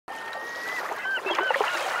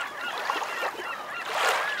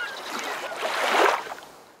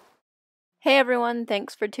everyone,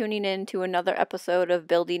 thanks for tuning in to another episode of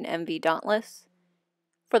Building MV Dauntless.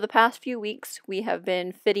 For the past few weeks, we have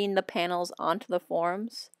been fitting the panels onto the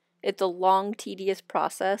forms. It's a long, tedious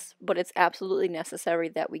process, but it's absolutely necessary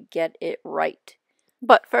that we get it right.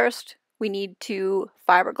 But first, we need to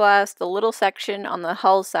fiberglass the little section on the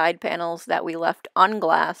hull side panels that we left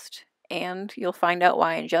unglassed, and you'll find out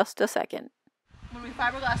why in just a second. When we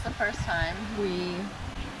fiberglassed the first time, we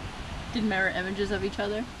did mirror images of each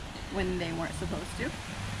other when they weren't supposed to.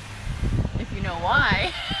 If you know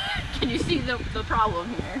why, can you see the problem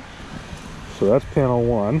here? So that's panel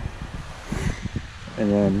 1, and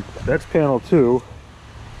then that's panel 2.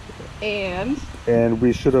 And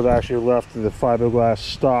we should have actually left the fiberglass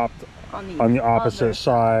stopped on the opposite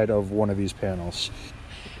side of one of these panels.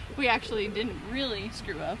 We actually didn't really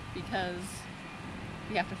screw up because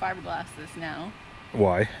we have to fiberglass this now.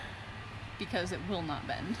 Why? Because it will not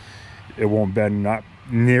bend. It won't bend, not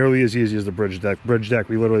nearly as easy as the bridge deck. Bridge deck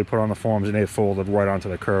we literally put on the forms and they folded right onto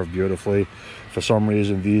the curve beautifully. For some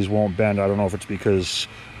reason these won't bend. I don't know if it's because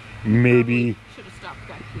maybe should have stopped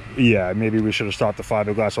back here. Yeah, maybe we should have stopped the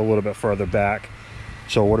fiberglass a little bit further back.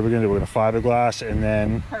 So what are we gonna do? We're gonna fiberglass and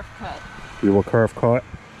then curve cut. We will curve cut.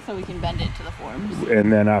 So we can bend it to the forms.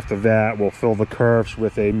 And then after that we'll fill the curves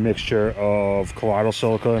with a mixture of colloidal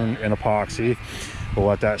silicone and epoxy. We'll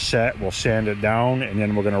let that set, we'll sand it down, and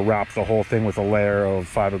then we're going to wrap the whole thing with a layer of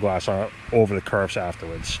fiberglass over the curves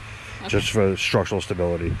afterwards, just for structural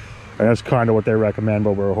stability. And that's kind of what they recommend,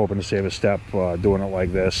 but we're hoping to save a step doing it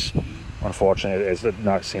like this. Unfortunately, it's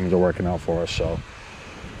not seeming to working out for us, so.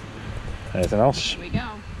 Anything else? Here we go.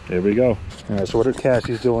 Here we go. All right, so what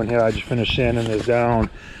Cassie's doing here, I just finished sanding this down.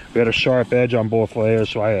 We had a sharp edge on both layers,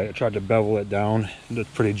 so I tried to bevel it down. It's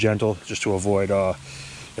pretty gentle, just to avoid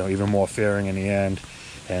even more fairing in the end.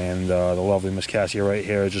 And the lovely Miss Cassie right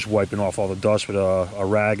here is just wiping off all the dust with a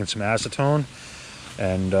rag and some acetone,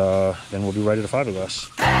 and then we'll be ready to fiberglass.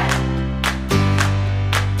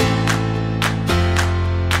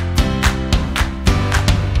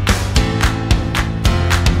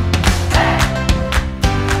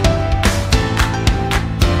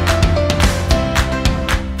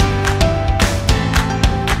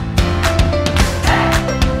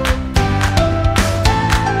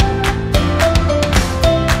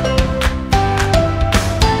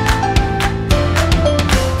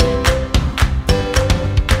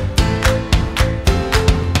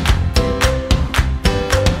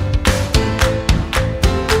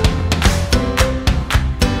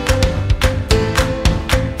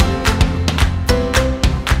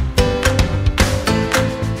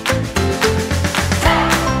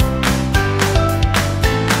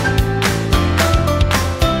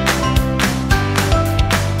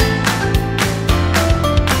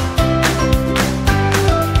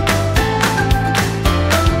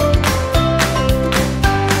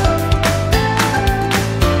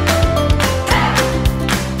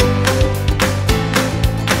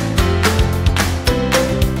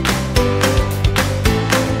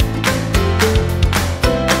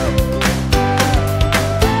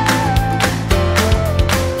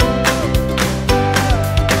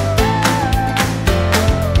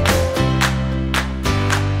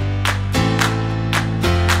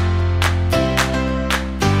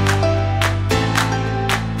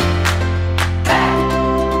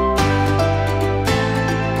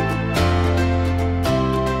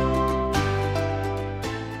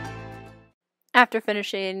 After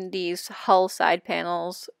finishing these hull side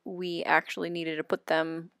panels, we actually needed to put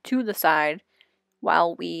them to the side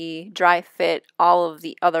while we dry fit all of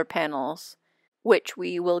the other panels, which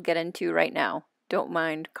we will get into right now. Don't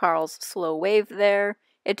mind Carl's slow wave there.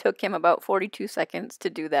 It took him about 42 seconds to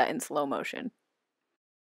do that in slow motion.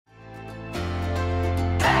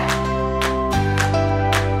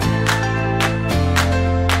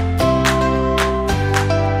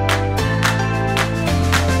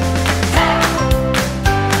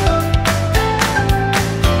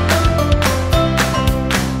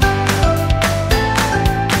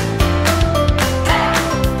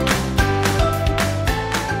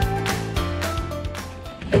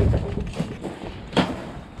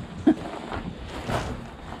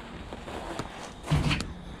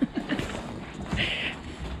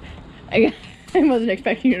 I wasn't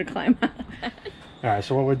expecting you to climb out of that. Alright,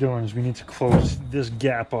 so what we're doing is we need to close this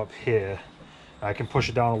gap up here. I can push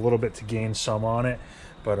it down a little bit to gain some on it,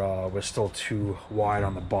 but we're still too wide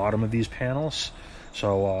on the bottom of these panels.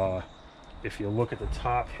 So if you look at the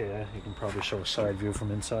top here, you can probably show a side view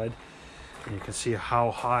from inside. And you can see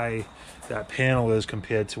how high that panel is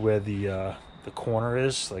compared to where the corner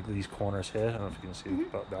is, like these corners here. I don't know if you can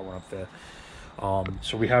see that one up there.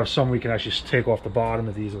 So we have some we can actually take off the bottom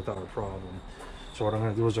of these without a problem. So what I'm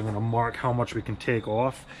going to do is I'm going to mark how much we can take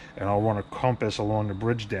off, and I'll run a compass along the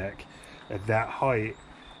bridge deck at that height,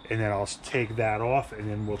 and then I'll take that off, and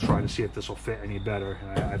then we'll try to see if this will fit any better.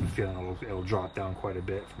 And I have a feeling it'll drop down quite a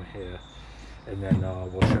bit from here, and then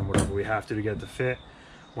we'll trim whatever we have to get it to fit.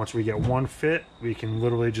 Once we get one fit, we can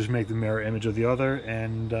literally just make the mirror image of the other,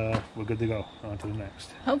 and we're good to go. On to the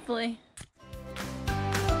next. Hopefully.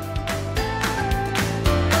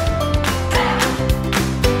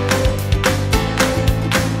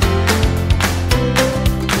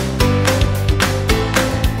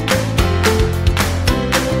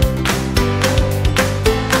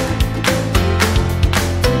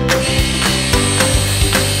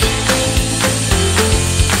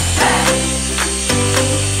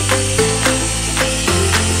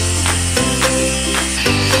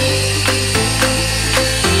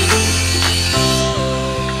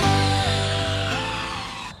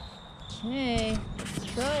 Okay, let's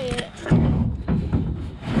try it.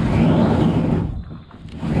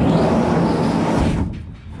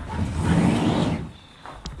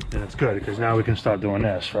 And it's good because now we can start doing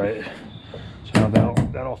this, right? So now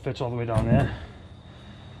that all fits all the way down there,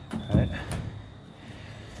 right?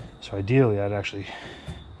 So ideally, I'd actually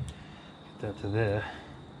get that to there.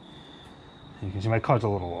 You can see my cut's a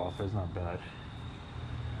little off, but it's not bad,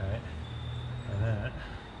 right? And that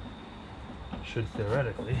should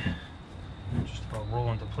theoretically just about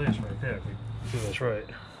roll into place right there if we do this right,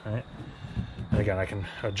 right? And again, I can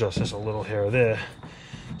adjust this a little here or there,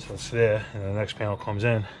 so it's there, and the next panel comes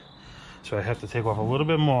in. So I have to take off a little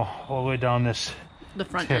bit more all the way down this The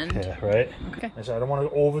front tip end here, right? Okay. And so I don't want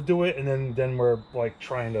to overdo it, and then we're like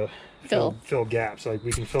trying to fill gaps. Like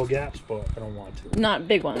we can fill gaps, but I don't want to. Not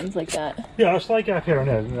big ones like that. Yeah, a slight gap here and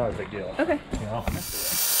there, not a big deal. Okay. You know.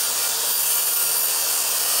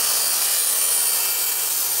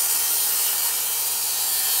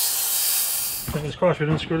 Fingers crossed we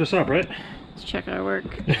didn't screw this up, right? Let's check our work.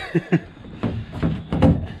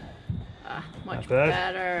 Much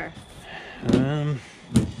better. Yeah,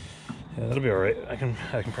 that'll be all right. I can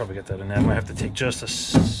probably get that in there. I might have to take just a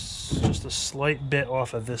slight bit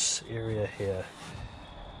off of this area here.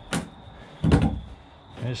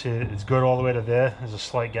 You see, it's good all the way to there. There's a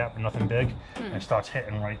slight gap, but nothing big. And it starts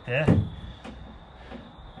hitting right there,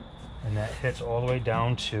 and that hits all the way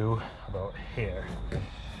down to about here.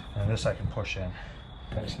 And this I can push in.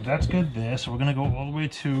 Okay, so that's good there. So we're gonna go all the way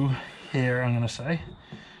to here, I'm gonna say.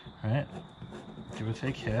 All right, give or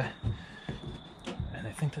take here. And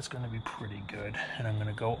I think that's gonna be pretty good. And I'm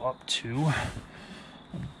gonna go up to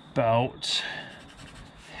about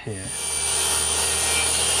here.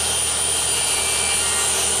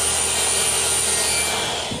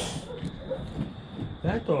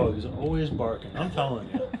 That dog is always barking, I'm telling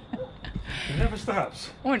you. He never stops.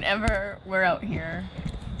 Whenever we're out here.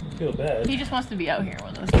 I feel bad. He just wants to be out here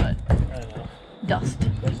with us, but I know. dust.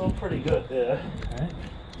 That's all pretty good there, right?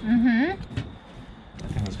 Mm-hmm. I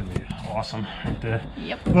think that's gonna be awesome right there.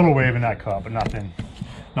 Yep. A little wave in that cup, but nothing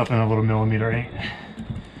a little millimeter ain't.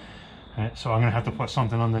 Alright, so I'm gonna have to put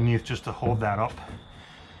something underneath just to hold that up.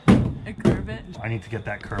 And curve it. I need to get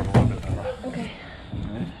that curve a little bit better. Okay.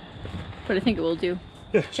 Right. But I think it will do.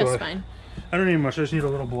 Yeah, Just fine. I don't need much, I just need a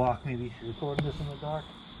little block maybe. Recording this in the dark.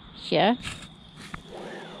 Yeah.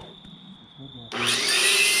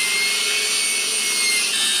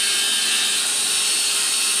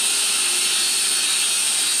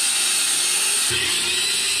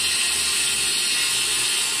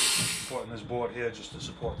 Supporting this board here just to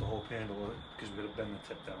support the whole handle because we're going to bend the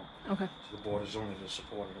tip down. Okay. So the board is only to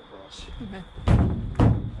support it across. Okay.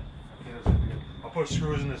 I'll put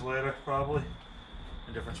screws in this later, probably,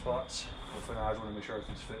 in different spots. But for now, I just want to make sure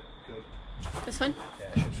everything's fit good. This one? Yeah,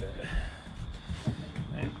 it should fit.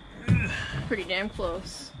 Right. Pretty damn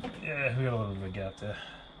close. Yeah, we got a little bit of a gap there.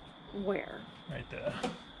 Where? Right there.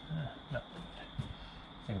 No. I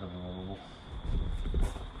think it'll be movable.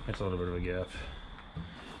 It's a little bit of a gap.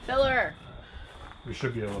 Filler! We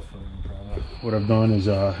should be able to fill in probably. What I've done is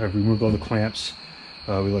I've removed all the clamps.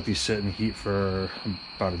 We let these sit in the heat for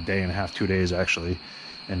about a day and a half, 2 days actually.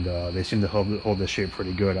 And they seem to hold their shape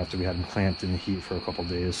pretty good after we had them clamped in the heat for a couple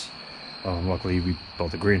days. Luckily we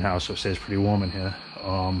built a greenhouse, so it stays pretty warm in here.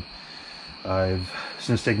 I've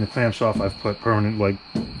since taken the clamps off, I've put permanent, like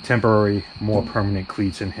temporary, more permanent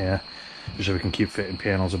cleats in here, just so we can keep fitting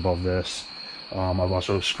panels above this. I've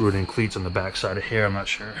also screwed in cleats on the back side of here. I'm not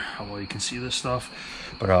sure how well you can see this stuff,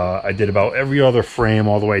 but I did about every other frame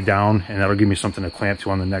all the way down, and that'll give me something to clamp to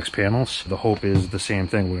on the next panels. The hope is the same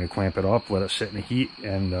thing. We're gonna clamp it up, let it sit in the heat,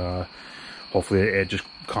 and hopefully it just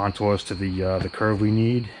contours to the curve we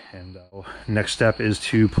need. And next step is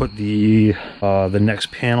to put the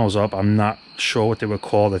next panels up. I'm not sure what they were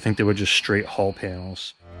called. I think they were just straight hull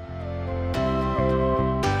panels.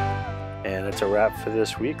 And that's a wrap for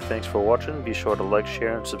this week. Thanks for watching. Be sure to like,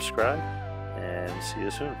 share, and subscribe. And see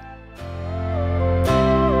you soon.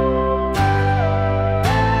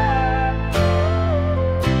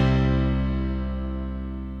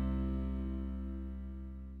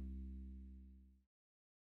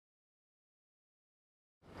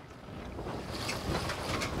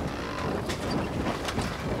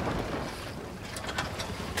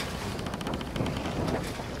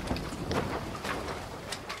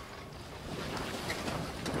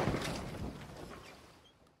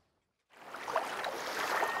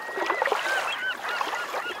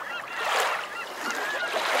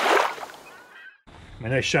 My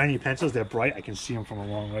nice shiny pencils, they're bright. I can see them from a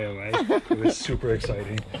long way away. It was super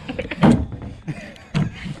exciting.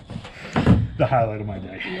 The highlight of my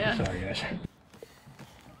day. Yeah. Sorry, guys.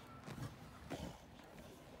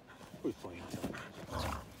 Who's playing?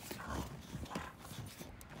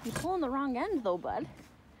 You're pulling the wrong end though, bud.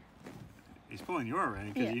 He's pulling your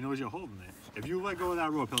end because he knows you're holding it. If you let go of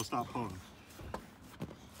that rope, he'll stop pulling.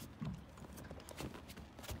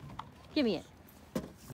 Give me it.